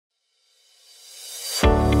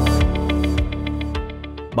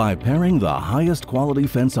by pairing the highest quality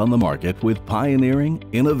fence on the market with pioneering,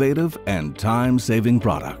 innovative, and time-saving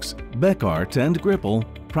products. Bekaert and Gripple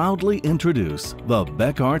proudly introduce the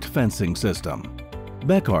Bekaert Fencing System.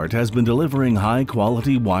 Bekaert has been delivering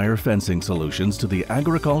high-quality wire fencing solutions to the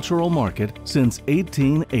agricultural market since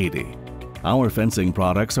 1880. Our fencing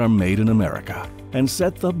products are made in America and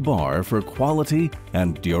set the bar for quality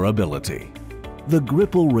and durability. The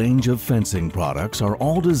Gripple range of fencing products are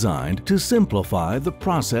all designed to simplify the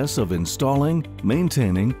process of installing,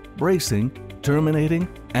 maintaining, bracing, terminating,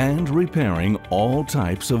 and repairing all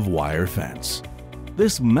types of wire fence.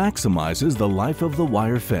 This maximizes the life of the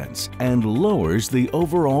wire fence and lowers the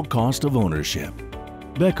overall cost of ownership.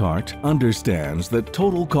 Bekaert understands that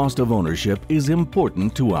total cost of ownership is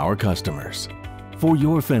important to our customers. For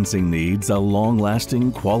your fencing needs, a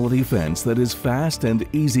long-lasting quality fence that is fast and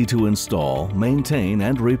easy to install, maintain,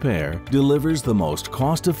 and repair delivers the most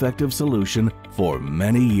cost-effective solution for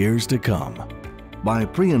many years to come. By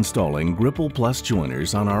pre-installing Gripple Plus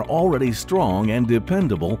joiners on our already strong and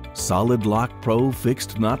dependable Solidlock Pro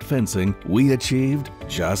fixed knot fencing, we achieved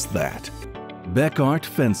just that. Bekaert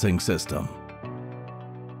Fencing System.